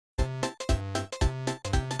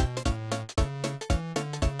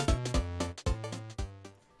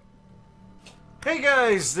Hey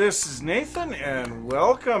guys, this is Nathan and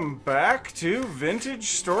welcome back to Vintage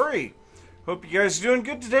Story. Hope you guys are doing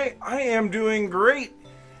good today. I am doing great.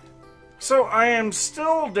 So I am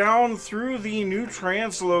still down through the new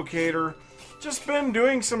translocator. Just been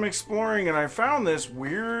doing some exploring and I found this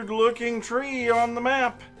weird looking tree on the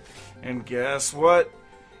map. And guess what?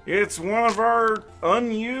 It's one of our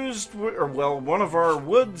unused, one of our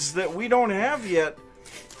woods that we don't have yet.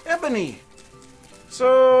 Ebony.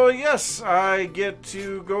 So yes, I get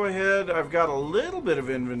to go ahead. I've got a little bit of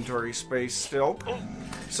inventory space still.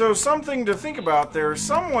 So something to think about there.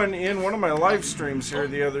 Someone in one of my live streams here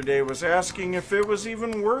the other day was asking if it was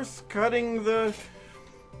even worth cutting the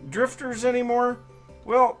drifters anymore.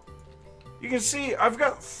 Well, you can see I've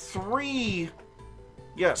got three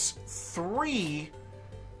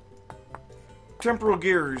temporal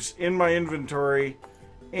gears in my inventory.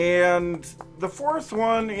 And the fourth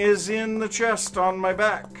one is in the chest on my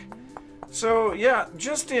back. So yeah,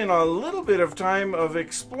 just in a little bit of time of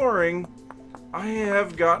exploring, I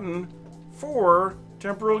have gotten 4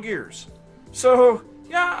 temporal gears. So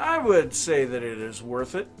yeah, I would say that it is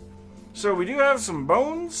worth it. So we do have some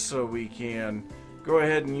bones, so we can go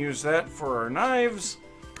ahead and use that for our knives.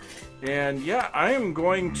 And yeah, I am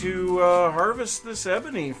going to harvest this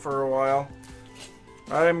ebony for a while.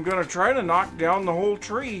 I'm going to try to knock down the whole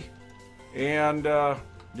tree. And,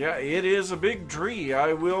 yeah, it is a big tree,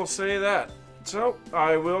 I will say that. So,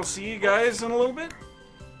 I will see you guys in a little bit.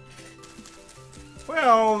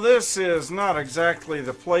 Well, this is not exactly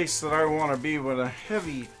the place that I want to be when a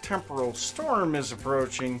heavy temporal storm is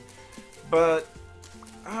approaching. But,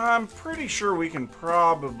 I'm pretty sure we can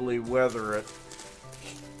probably weather it.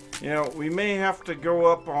 You know, we may have to go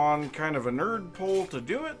up on kind of a nerd pole to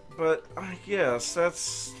do it, but I guess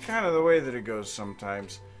that's kind of the way that it goes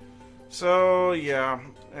sometimes. So, yeah,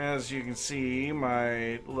 as you can see,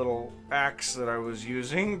 my little axe that I was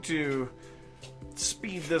using to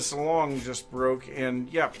speed this along just broke. And,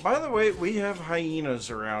 yeah, by the way, we have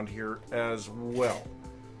hyenas around here as well.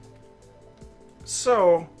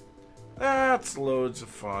 So, that's loads of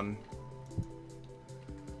fun.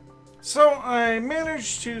 So I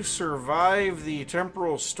managed to survive the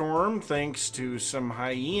temporal storm thanks to some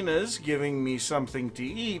hyenas giving me something to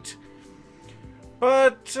eat.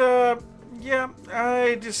 But yeah,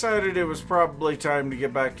 I decided it was probably time to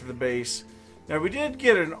get back to the base. Now we did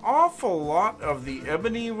get an awful lot of the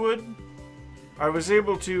ebony wood. I was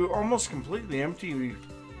able to almost completely empty.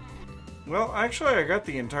 Well, actually I got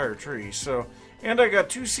the entire tree, and I got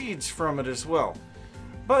 2 seeds from it as well.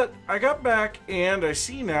 But I got back and I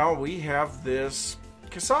see now we have this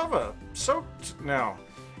cassava soaked now.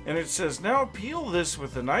 And it says now peel this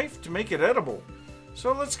with a knife to make it edible.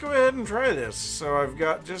 So let's go ahead and try this. So I've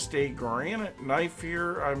got just a granite knife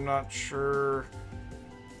here. I'm not sure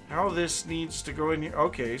how this needs to go in here.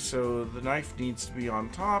 Okay, so the knife needs to be on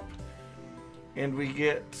top. And we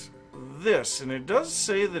get this. And it does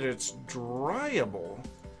say that it's dryable.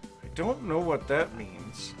 I don't know what that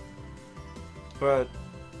means. But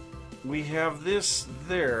we have this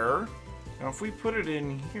there. Now if we put it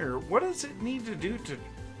in here, what does it need to do to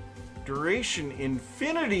duration?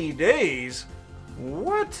 Infinity days?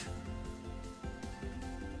 What?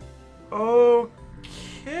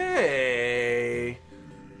 Okay.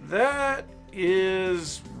 That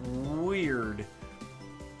is weird.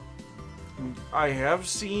 I have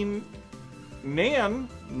seen Nan,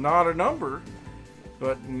 not a number,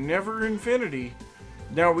 but never infinity.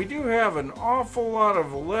 Now we do have an awful lot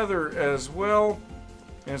of leather as well,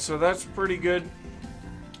 and so that's pretty good.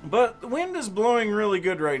 But the wind is blowing really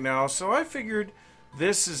good right now, so I figured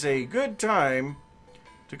this is a good time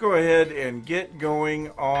to go ahead and get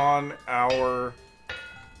going on our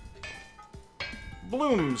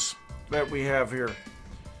blooms that we have here.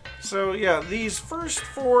 So yeah, these first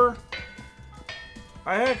 4,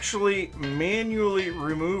 I actually manually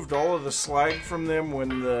removed all of the slag from them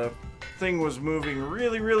when the thing was moving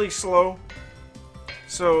really slow,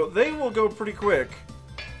 so they will go pretty quick.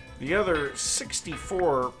 The other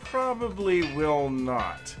 64 probably will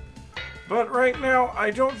not, but right now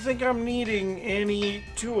I don't think I'm needing any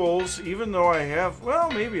tools, even though I have,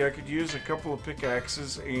 well, maybe I could use a couple of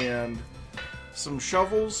pickaxes and some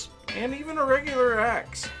shovels and even a regular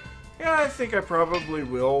axe. Yeah, I think I probably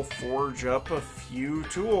will forge up a few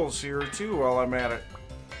tools here too while I'm at it.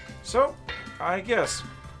 So I guess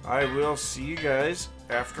I will see you guys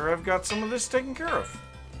after I've got some of this taken care of.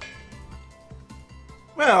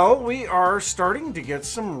 Well, we are starting to get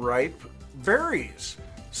some ripe berries.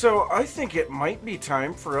 So I think it might be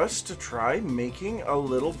time for us to try making a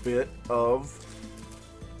little bit of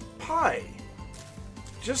pie.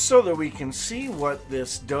 just so that we can see what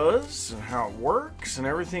this does and how it works and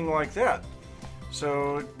everything like that.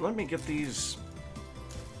 So let me get these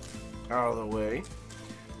out of the way.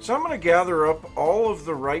 So I'm going to gather up all of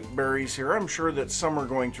the ripe berries here. I'm sure that some are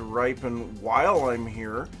going to ripen while I'm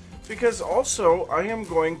here, because also I am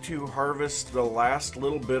going to harvest the last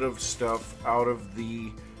little bit of stuff out of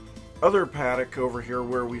the other paddock over here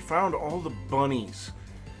where we found all the bunnies.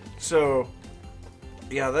 So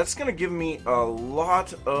yeah, that's going to give me a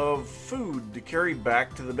lot of food to carry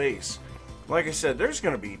back to the base. Like I said, there's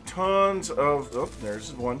going to be tons of... Oh,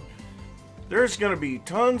 there's one. There's going to be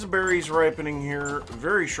tons of berries ripening here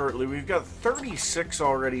very shortly. We've got 36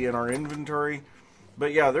 already in our inventory.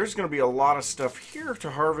 But yeah, there's going to be a lot of stuff here to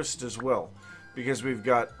harvest as well, because we've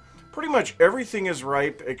got pretty much everything is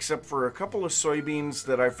ripe except for a couple of soybeans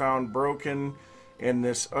that I found broken, and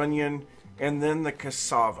this onion, and then the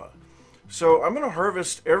cassava. So I'm going to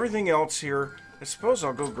harvest everything else here. I suppose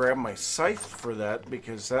I'll go grab my scythe for that,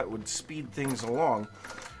 because that would speed things along.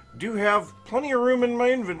 Do have plenty of room in my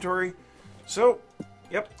inventory. So,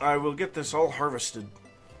 yep, I will get this all harvested.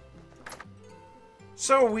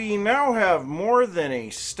 So we now have more than a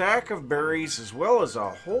stack of berries as well as a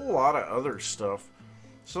whole lot of other stuff.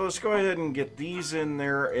 So let's go ahead and get these in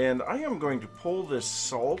there, and I am going to pull this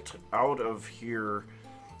salt out of here,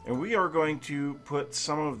 and we are going to put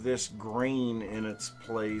some of this grain in its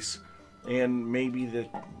place, and maybe the,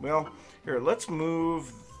 well, here, let's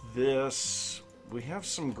move this. We have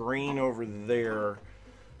some grain over there.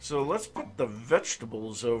 So let's put the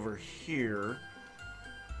vegetables over here.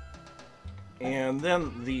 And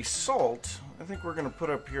then the salt, I think we're going to put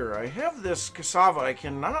up here. I have this cassava. I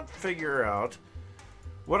cannot figure out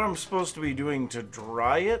what I'm supposed to be doing to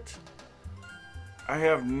dry it. I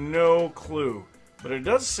have no clue. But it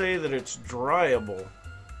does say that it's dryable.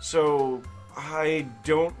 So I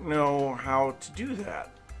don't know how to do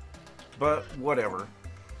that. But whatever.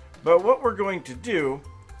 But what we're going to do,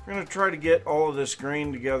 we're going to try to get all of this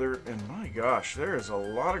grain together, and my gosh, there is a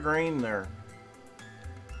lot of grain there.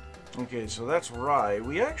 Okay, so that's rye.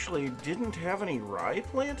 We actually didn't have any rye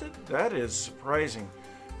planted. That is surprising.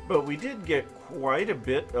 But we did get quite a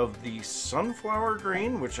bit of the sunflower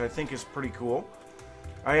grain, which I think is pretty cool.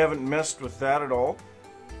 I haven't messed with that at all.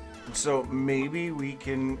 So maybe we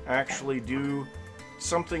can actually do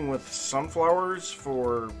something with sunflowers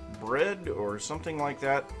for bread or something like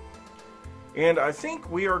that. And I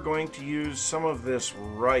think we are going to use some of this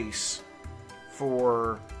rice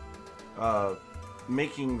for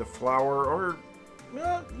making the flour, or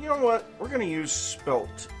you know what? We're going to use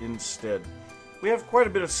spelt instead. We have quite a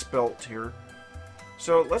bit of spelt here.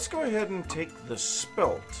 So let's go ahead and take the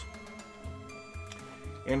spelt.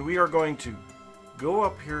 And we are going to go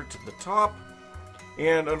up here to the top.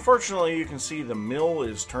 And unfortunately, you can see the mill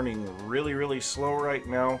is turning really, really slow right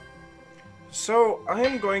now. So I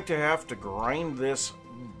am going to have to grind this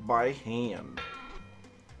by hand.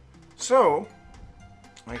 So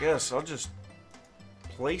I guess I'll just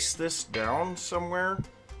place this down somewhere,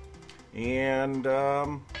 and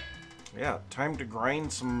yeah, time to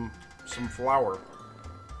grind some flour.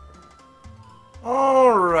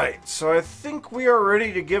 Alright, so I think we are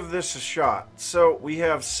ready to give this a shot. So we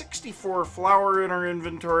have 64 flour in our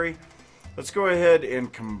inventory. Let's go ahead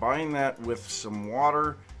and combine that with some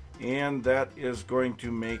water, and that is going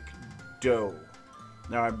to make dough.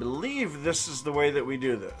 Now I believe this is the way that we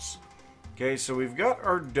do this. Okay, so we've got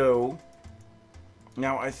our dough.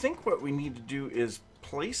 Now I think what we need to do is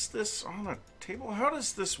place this on a table. How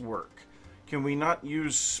does this work? Can we not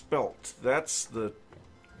use spelt? That's the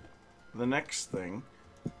next thing.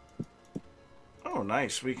 Oh,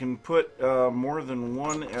 nice. We can put more than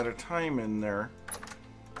one at a time in there.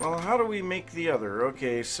 Well, how do we make the other?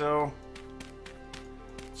 Okay, so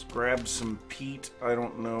let's grab some peat. I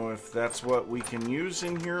don't know if that's what we can use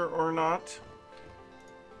in here or not.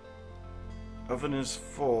 Oven is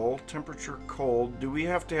full. Temperature cold. Do we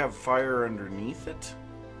have to have fire underneath it?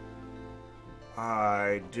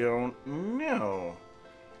 I don't know.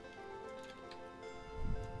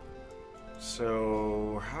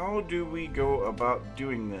 So how do we go about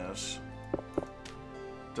doing this?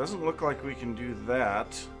 Doesn't look like we can do that.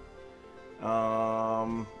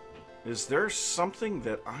 Is there something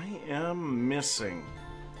that I am missing?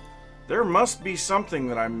 There must be something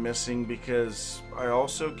that I'm missing, because I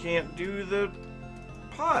also can't do the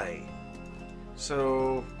pie.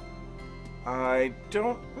 So I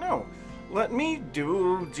don't know. Let me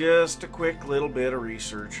do just a quick little bit of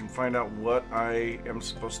research and find out what I am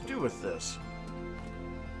supposed to do with this.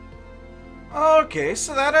 Okay,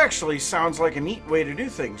 so that actually sounds like a neat way to do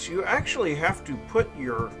things. You actually have to put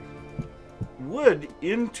your wood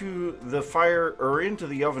into the fire or into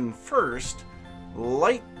the oven first,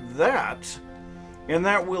 light that, and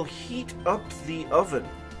that will heat up the oven.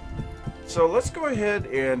 So let's go ahead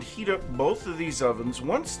and heat up both of these ovens.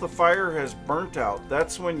 Once the fire has burnt out,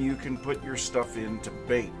 that's when you can put your stuff in to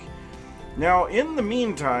bake. Now, in the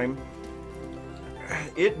meantime,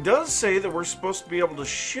 it does say that we're supposed to be able to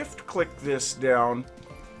shift click this down,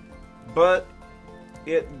 but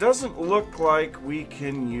it doesn't look like we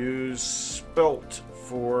can use spelt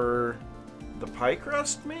for the pie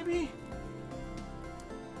crust, maybe?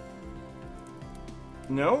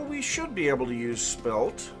 No, we should be able to use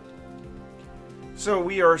spelt. So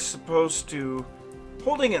we are supposed to,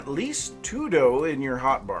 holding at least 2 dough in your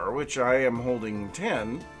hotbar, which I am holding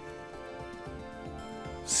 10,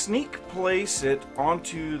 sneak place it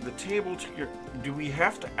onto the table. Do we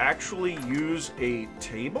have to actually use a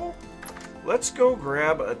table? Let's go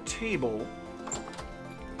grab a table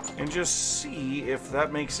and just see if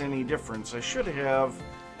that makes any difference. I should have,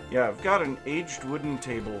 yeah, I've got an aged wooden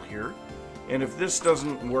table here. And if this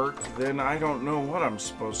doesn't work, then I don't know what I'm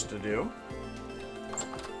supposed to do.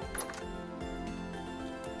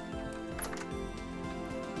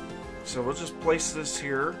 So we'll just place this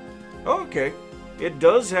here. Oh, okay. It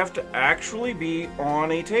does have to actually be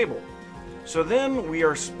on a table. So then we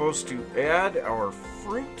are supposed to add our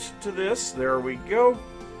fruit to this. There we go.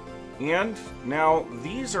 And now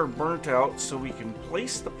these are burnt out, so we can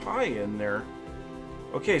place the pie in there.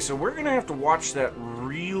 Okay, so we're going to have to watch that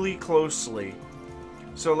really closely.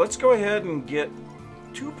 So let's go ahead and get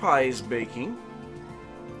 2 pies baking.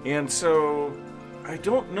 And so I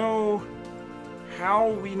don't know how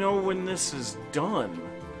we know when this is done.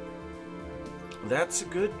 That's a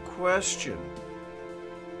good question.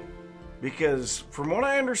 Because from what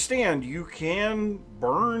I understand, you can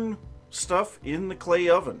burn stuff in the clay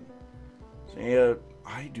oven.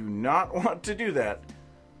 I do not want to do that.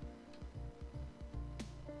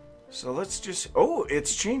 So let's just... Oh,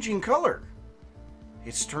 it's changing color.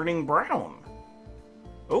 It's turning brown.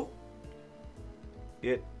 Oh.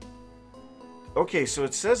 Okay, so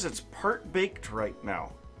it says it's part baked right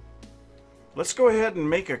now. Let's go ahead and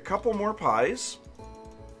make a couple more pies.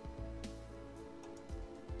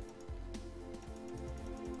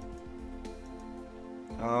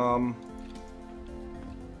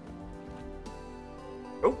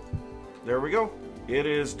 Oh, there we go. It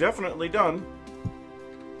is definitely done.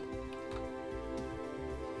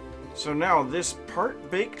 So now this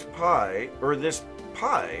part baked pie, or this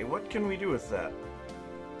pie, what can we do with that?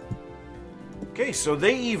 Okay, so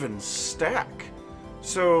they even stack.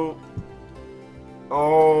 So,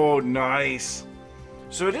 oh, nice.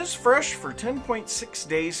 So it is fresh for 10.6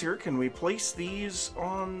 days here. Can we place these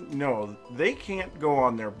on? No, they can't go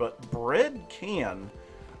on there, but bread can,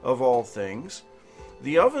 of all things.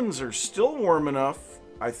 The ovens are still warm enough,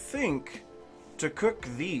 I think, to cook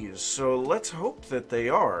these. So let's hope that they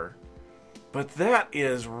are. But that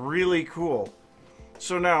is really cool.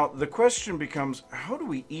 So now the question becomes, how do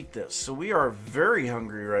we eat this? So we are very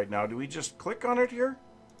hungry right now. Do we just click on it here?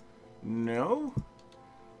 No.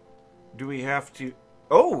 Do we have to...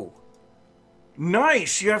 Oh!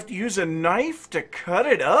 Nice! You have to use a knife to cut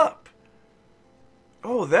it up.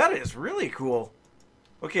 Oh, that is really cool.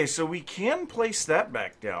 Okay, so we can place that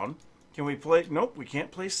back down. Can we place... Nope, we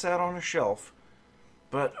can't place that on a shelf.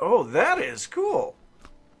 But, oh, that is cool.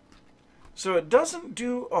 So it doesn't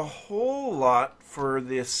do a whole lot for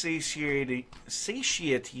the satiety,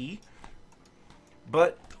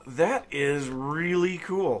 but that is really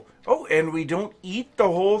cool. Oh, and we don't eat the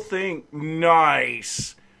whole thing.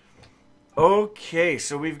 Nice. Okay,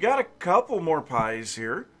 so we've got a couple more pies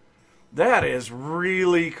here. That is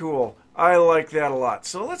really cool. I like that a lot.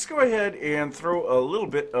 So let's go ahead and throw a little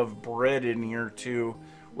bit of bread in here too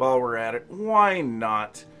while we're at it. Why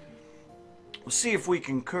not? We'll see if we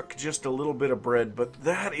can cook just a little bit of bread, but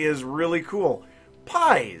that is really cool.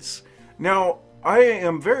 Pies. Now, I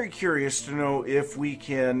am very curious to know if we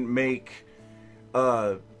can make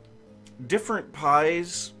different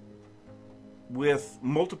pies with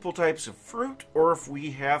multiple types of fruit, or if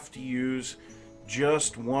we have to use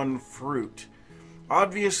just one fruit.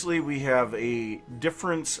 Obviously, we have a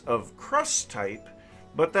difference of crust type,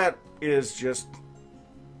 but that is just,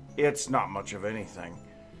 it's not much of anything.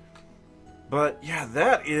 But yeah,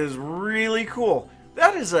 that is really cool.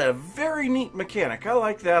 That is a very neat mechanic. I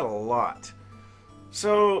like that a lot.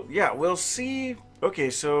 So yeah, we'll see. Okay,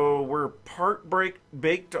 so we're part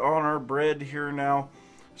baked on our bread here now.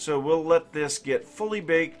 So we'll let this get fully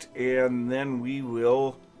baked and then we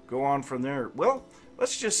will go on from there. Well,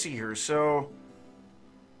 let's just see here. So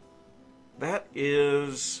that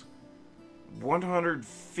is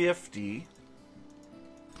 150.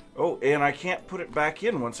 Oh, and I can't put it back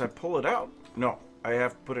in once I pull it out. No, I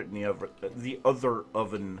have to put it in the other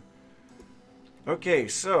oven. Okay,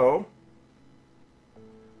 so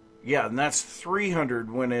yeah, and that's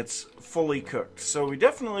 300 when it's fully cooked. So we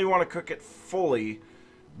definitely want to cook it fully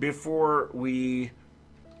before we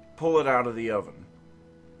pull it out of the oven.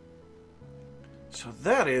 So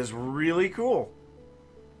that is really cool.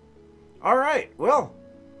 All right, well,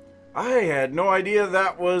 I had no idea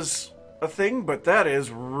that was a thing, but that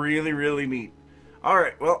is really, really neat. All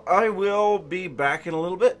right, well, I will be back in a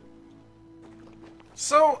little bit.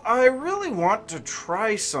 So I really want to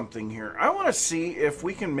try something here. I want to see if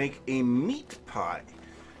we can make a meat pie.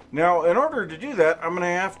 Now, in order to do that, I'm going to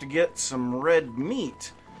have to get some red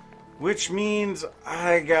meat, which means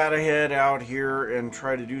I gotta head out here and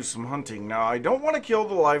try to do some hunting. Now, I don't want to kill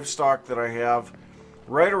the livestock that I have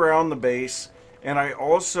right around the base, and I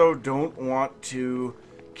also don't want to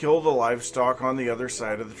kill the livestock on the other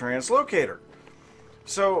side of the translocator.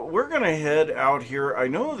 So we're going to head out here. I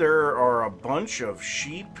know there are a bunch of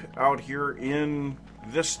sheep out here in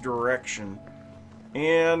this direction,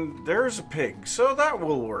 and there's a pig, so that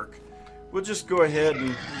will work. We'll just go ahead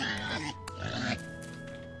and...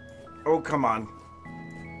 Oh, come on.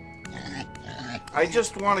 I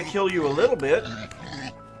just want to kill you a little bit.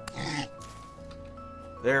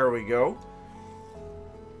 There we go.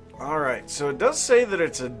 Alright, so it does say that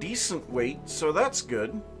it's a decent weight, so that's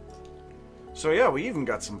good. So yeah, we even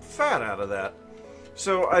got some fat out of that.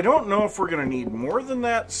 So I don't know if we're going to need more than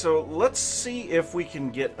that, so let's see if we can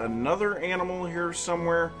get another animal here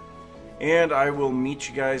somewhere, and I will meet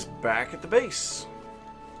you guys back at the base.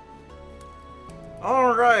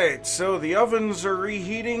 Alright, so the ovens are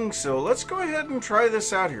reheating, so let's go ahead and try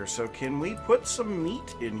this out here. So can we put some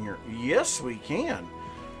meat in here? Yes, we can.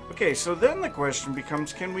 Okay, so then the question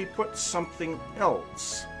becomes, can we put something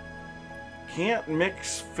else? Can't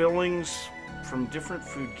mix fillings from different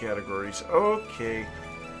food categories. Okay,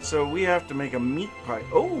 so we have to make a meat pie.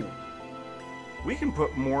 Oh, we can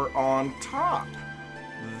put more on top.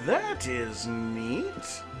 That is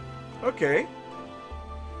neat. Okay,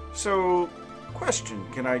 so question,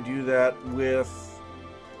 can I do that with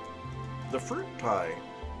the fruit pie?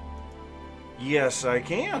 Yes, I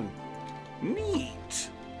can. Neat.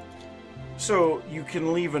 So you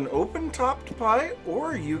can leave an open-topped pie,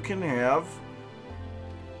 or you can have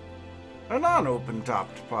a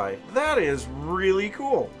non-open-topped pie. That is really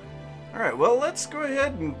cool. Alright, well, let's go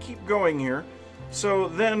ahead and keep going here. So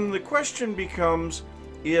then the question becomes,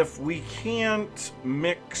 if we can't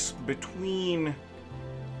mix between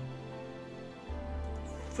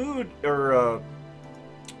food, or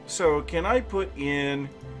so can I put in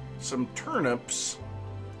some turnips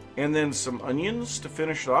and then some onions to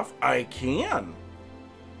finish it off? I can.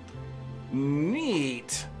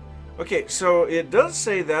 Neat. Okay, so it does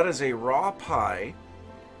say that is a raw pie.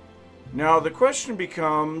 Now the question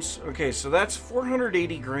becomes, okay, so that's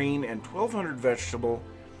 480 grain and 1200 vegetable.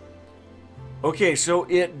 Okay, so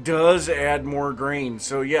it does add more grain.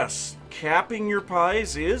 So yes, capping your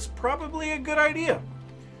pies is probably a good idea.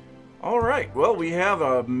 Alright, well, we have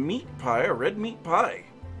a meat pie, a red meat pie.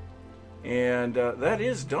 And that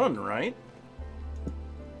is done, right?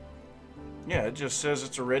 Yeah, it just says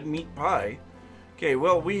it's a red meat pie. Okay,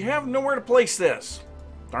 well, we have nowhere to place this.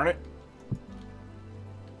 Darn it.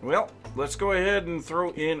 Well, let's go ahead and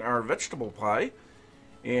throw in our vegetable pie.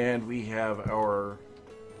 And we have our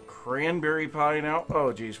cranberry pie now.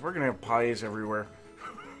 Oh, geez, we're going to have pies everywhere.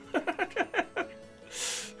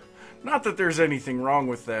 Not that there's anything wrong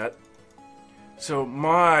with that. So,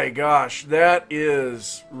 my gosh, that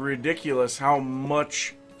is ridiculous how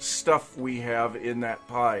much stuff we have in that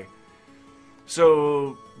pie.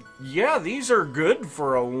 So, yeah, these are good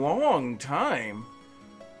for a long time.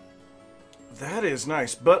 That is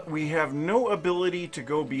nice, but we have no ability to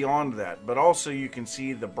go beyond that. But also, you can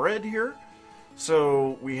see the bread here.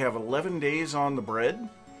 So, we have 11 days on the bread.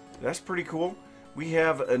 That's pretty cool. We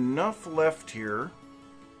have enough left here.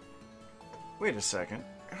 Wait a second.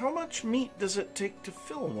 How much meat does it take to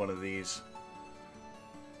fill one of these?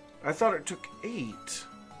 I thought it took 8.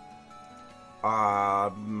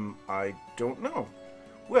 I don't know.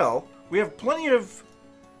 Well, we have plenty of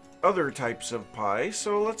other types of pie,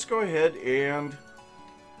 so let's go ahead and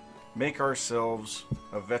make ourselves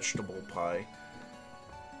a vegetable pie.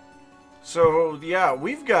 So, yeah,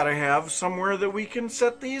 we've got to have somewhere that we can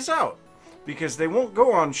set these out, because they won't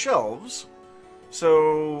go on shelves.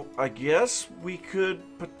 So, I guess we could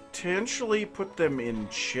potentially put them in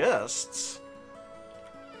chests.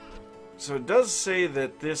 So it does say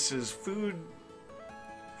that this is food.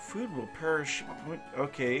 Food will perish.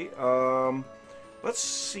 Okay, let's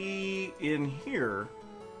see in here.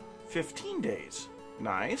 15 days.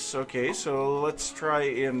 Nice. Okay, so let's try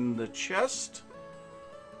in the chest.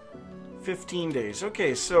 15 days.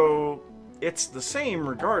 Okay, so it's the same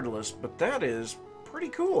regardless, but that is pretty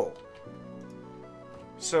cool.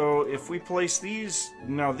 So if we place these,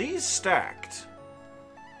 now these stacked.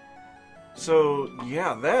 So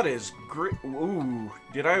yeah, that is great. Ooh,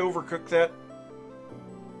 did I overcook that?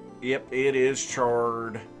 Yep, it is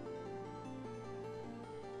charred.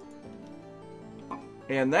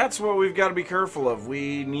 And that's what we've got to be careful of.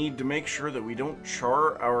 We need to make sure that we don't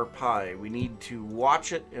char our pie. We need to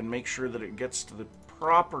watch it and make sure that it gets to the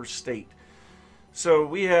proper state. So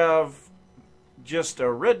we have just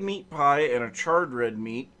a red meat pie and a charred red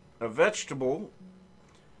meat, a vegetable,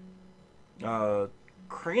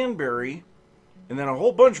 cranberry, and then a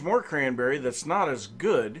whole bunch more cranberry that's not as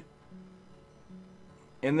good,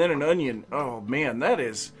 and then an onion. Oh man, that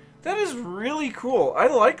is really cool. I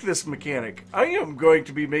like this mechanic. I am going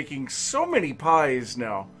to be making so many pies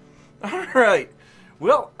now. Alright,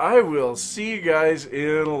 well, I will see you guys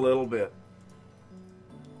in a little bit.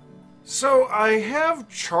 So I have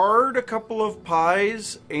charred a couple of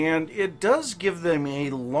pies, and it does give them a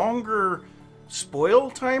longer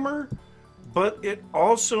spoil timer, but it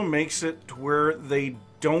also makes it to where they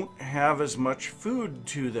don't have as much food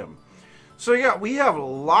to them. So yeah, we have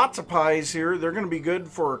lots of pies here. They're going to be good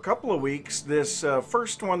for a couple of weeks. This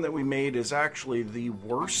first one that we made is actually the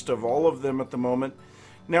worst of all of them at the moment.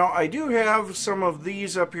 Now, I do have some of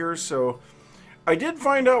these up here, so I did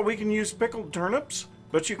find out we can use pickled turnips.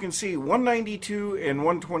 But you can see 192 and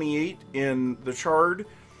 128 in the charred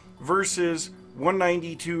versus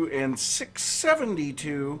 192 and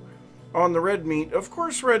 672 on the red meat. Of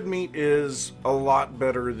course, red meat is a lot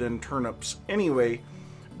better than turnips anyway.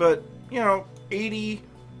 But, you know, 80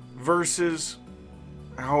 versus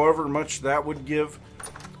however much that would give.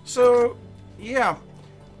 So, yeah,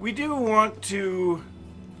 we do want to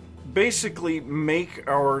basically make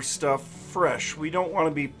our stuff fresh. We don't want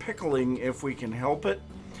to be pickling if we can help it,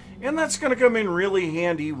 and that's going to come in really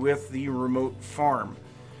handy with the remote farm.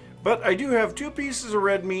 But I do have 2 pieces of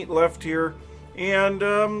red meat left here, and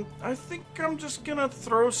I think I'm just gonna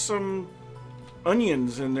throw some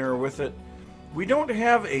onions in there with it. We don't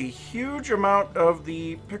have a huge amount of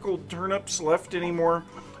the pickled turnips left anymore.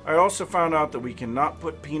 I also found out that we cannot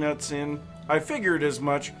put peanuts in. I figured as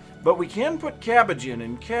much. But we can put cabbage in,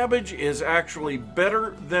 and cabbage is actually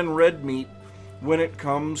better than red meat when it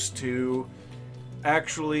comes to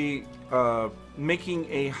actually making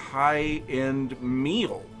a high-end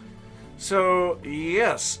meal. So,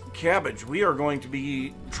 yes, cabbage. We are going to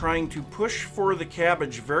be trying to push for the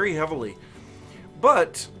cabbage very heavily.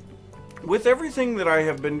 But with everything that I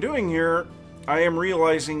have been doing here, I am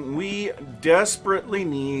realizing we desperately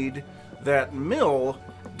need that mill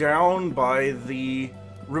down by the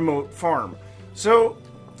remote farm. So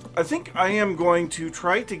I think I am going to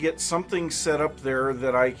try to get something set up there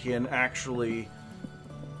that I can actually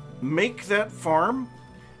make that farm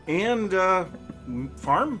and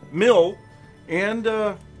mill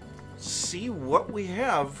and see what we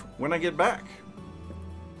have when I get back.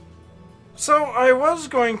 So I was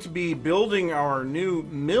going to be building our new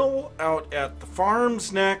mill out at the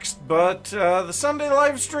farms next, but the Sunday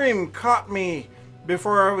live stream caught me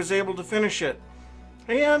before I was able to finish it.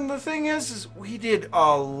 And the thing is we did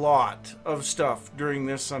a lot of stuff during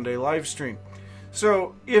this Sunday live stream.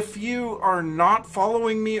 So if you are not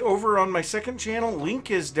following me over on my second channel,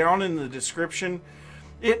 link is down in the description.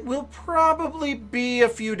 It will probably be a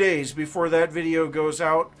few days before that video goes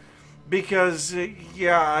out because,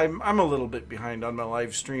 yeah, I'm a little bit behind on my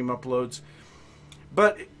live stream uploads.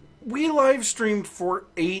 But we live streamed for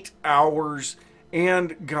 8 hours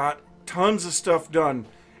and got tons of stuff done.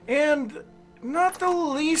 And not the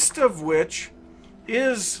least of which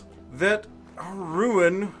is that our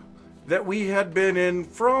ruin that we had been in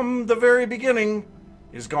from the very beginning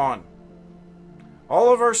is gone.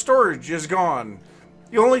 All of our storage is gone.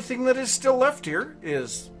 The only thing that is still left here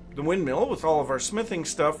is the windmill with all of our smithing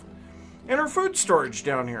stuff and our food storage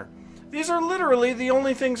down here. These are literally the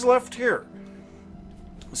only things left here.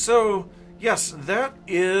 So, yes, that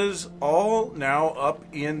is all now up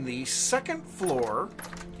in the second floor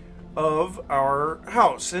of our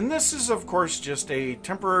house. And this is, of course, just a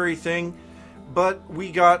temporary thing, but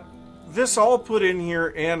we got this all put in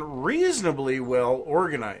here and reasonably well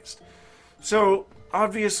organized. So,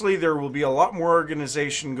 obviously, there will be a lot more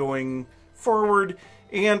organization going forward,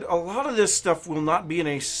 and a lot of this stuff will not be in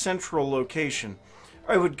a central location.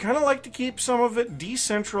 I would kind of like to keep some of it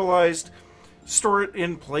decentralized, store it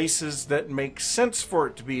in places that make sense for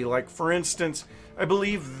it to be. Like, for instance, I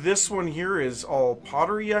believe this one here is all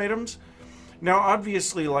pottery items. Now,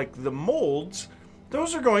 obviously, like the molds,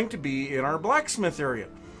 those are going to be in our blacksmith area.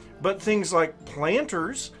 But things like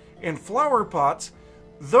planters and flower pots,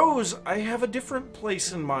 those I have a different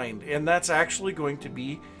place in mind, and that's actually going to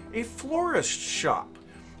be a florist shop.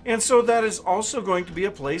 And so that is also going to be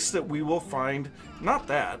a place that we will find, not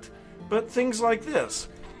that, but things like this.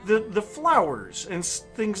 The flowers and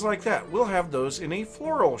things like that, we'll have those in a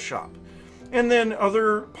floral shop. And then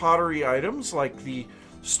other pottery items like the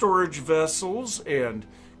storage vessels and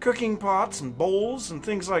cooking pots and bowls and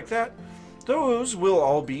things like that, those will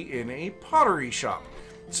all be in a pottery shop.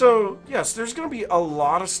 So yes, there's going to be a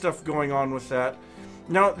lot of stuff going on with that.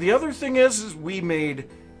 Now the other thing is we made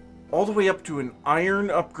all the way up to an iron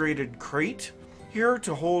upgraded crate here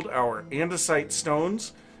to hold our andesite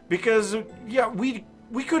stones, because yeah, we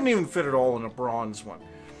couldn't even fit it all in a bronze one.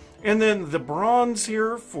 And then the bronze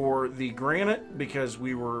here for the granite, because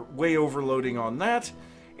we were way overloading on that.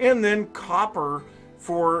 And then copper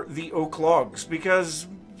for the oak logs, because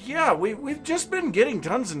yeah, we've just been getting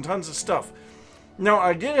tons and tons of stuff. Now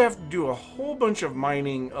I did have to do a whole bunch of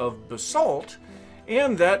mining of basalt,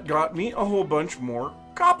 and that got me a whole bunch more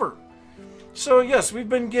copper. So yes, we've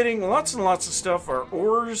been getting lots and lots of stuff. Our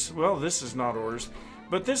ores, well, this is not ores,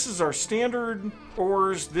 but this is our standard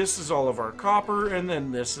ores, this is all of our copper, and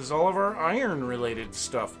then this is all of our iron related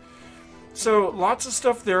stuff. So lots of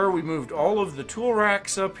stuff there. We moved all of the tool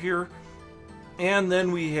racks up here, and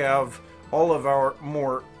then we have all of our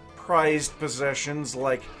more prized possessions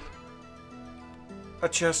like a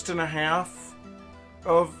chest and a half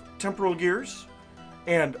of temporal gears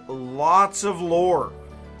and lots of lore.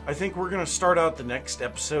 I think we're going to start out the next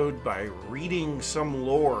episode by reading some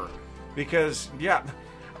lore, because yeah,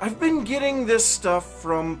 I've been getting this stuff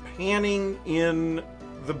from panning in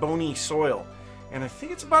the bony soil, and I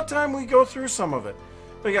think it's about time we go through some of it.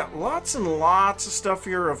 We got lots and lots of stuff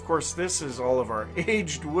here. Of course, this is all of our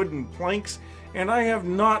aged wooden planks, and I have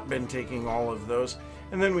not been taking all of those.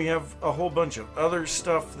 And then we have a whole bunch of other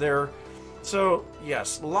stuff there. So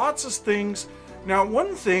yes, lots of things. Now,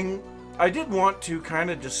 one thing I did want to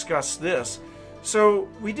kind of discuss this. So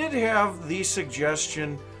we did have the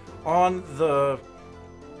suggestion on the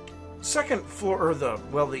second floor, or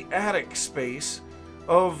the attic space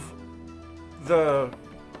of the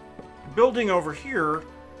building over here,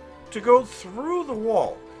 to go through the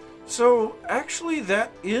wall. So actually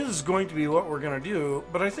that is going to be what we're going to do,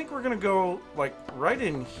 but I think we're going to go like right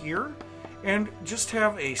in here and just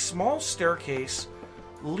have a small staircase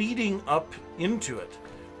leading up into it,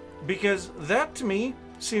 because that to me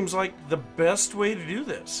seems like the best way to do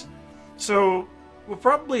this. So we'll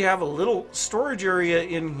probably have a little storage area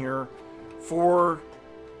in here for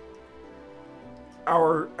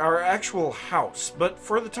our actual house, but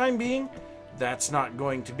for the time being, that's not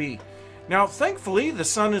going to be. Now, thankfully, the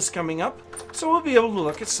sun is coming up, so we'll be able to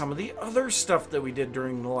look at some of the other stuff that we did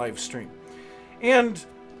during the live stream. And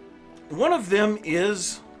one of them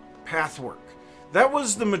is path work. That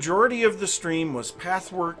was the majority of the stream, was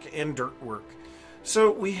path work and dirt work.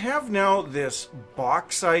 So we have now this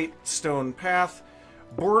bauxite stone path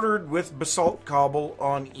bordered with basalt cobble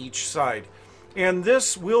on each side. And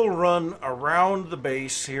this will run around the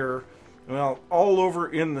base here, well, all over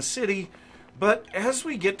in the city. But as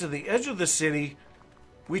we get to the edge of the city,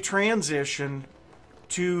 we transition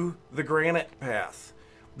to the granite path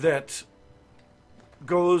that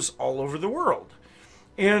goes all over the world.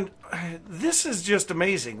 And this is just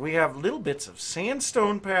amazing. We have little bits of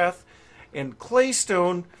sandstone path and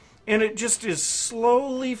claystone, and it just is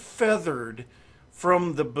slowly feathered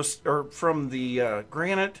from the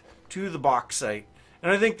granite to the bauxite.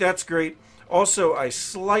 And I think that's great. Also, I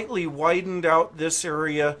slightly widened out this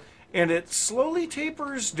area, and it slowly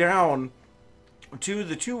tapers down to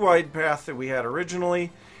the too wide path that we had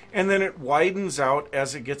originally, and then it widens out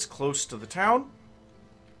as it gets close to the town.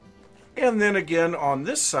 And then again on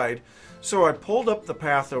this side, so I pulled up the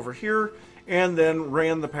path over here and then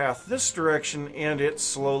ran the path this direction, and it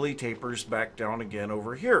slowly tapers back down again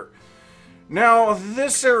over here. Now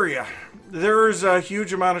this area, there's a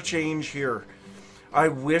huge amount of change here. I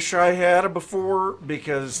wish I had a before,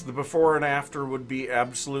 because the before and after would be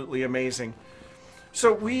absolutely amazing.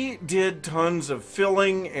 So we did tons of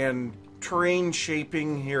filling and terrain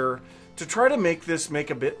shaping here to try to make this make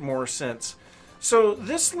a bit more sense. So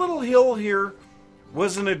this little hill here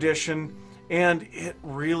was an addition, and it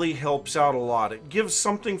really helps out a lot. It gives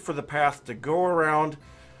something for the path to go around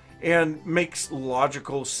and makes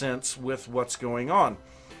logical sense with what's going on.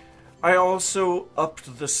 I also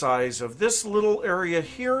upped the size of this little area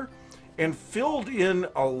here and filled in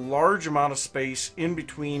a large amount of space in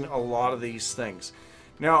between a lot of these things.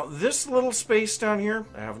 Now, this little space down here,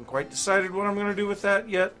 I haven't quite decided what I'm going to do with that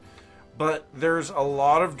yet, but there's a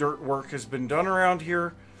lot of dirt work has been done around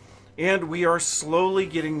here, and we are slowly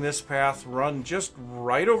getting this path run just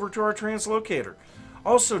right over to our translocator.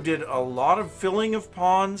 Also did a lot of filling of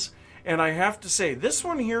ponds, and I have to say, this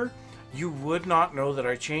one here, you would not know that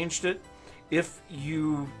I changed it if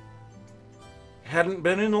you hadn't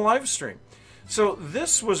been in the live stream. So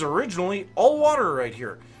this was originally all water right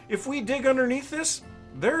here. If we dig underneath this,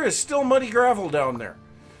 there is still muddy gravel down there.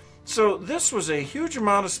 So this was a huge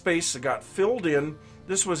amount of space that got filled in.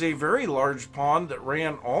 This was a very large pond that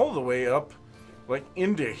ran all the way up, like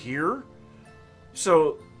into here.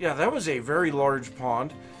 So yeah, that was a very large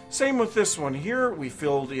pond. Same with this one here. We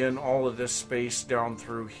filled in all of this space down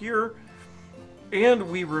through here. And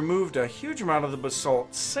we removed a huge amount of the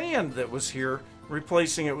basalt sand that was here,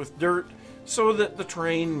 replacing it with dirt so that the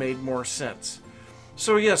terrain made more sense.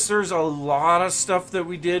 So yes, there's a lot of stuff that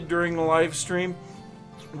we did during the live stream.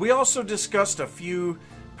 We also discussed a few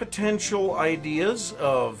potential ideas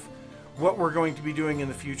of what we're going to be doing in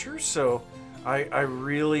the future, so I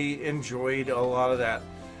really enjoyed a lot of that.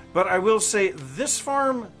 But I will say, this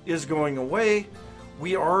farm is going away.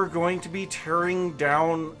 We are going to be tearing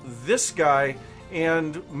down this guy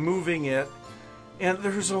and moving it, and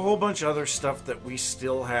there's a whole bunch of other stuff that we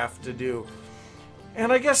still have to do.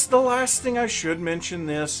 And I guess the last thing I should mention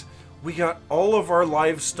this, we got all of our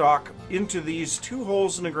livestock into these 2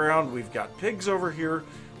 holes in the ground. We've got pigs over here.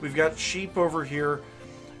 We've got sheep over here.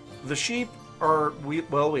 The sheep are, we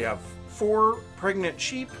have 4 pregnant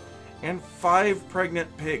sheep and 5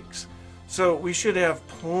 pregnant pigs. So we should have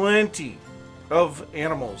plenty of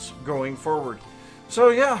animals going forward.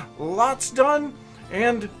 So yeah, lots done.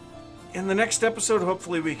 And in the next episode,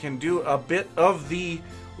 hopefully we can do a bit of the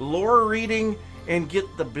lore reading and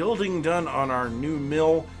get the building done on our new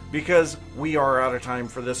mill, because we are out of time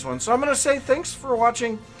for this one. So I'm going to say thanks for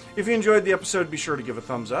watching. If you enjoyed the episode, be sure to give a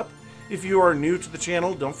thumbs up. If you are new to the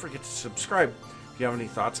channel, don't forget to subscribe. If you have any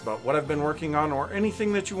thoughts about what I've been working on or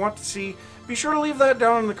anything that you want to see, be sure to leave that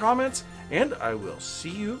down in the comments, and I will see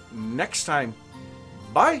you next time.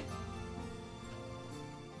 Bye!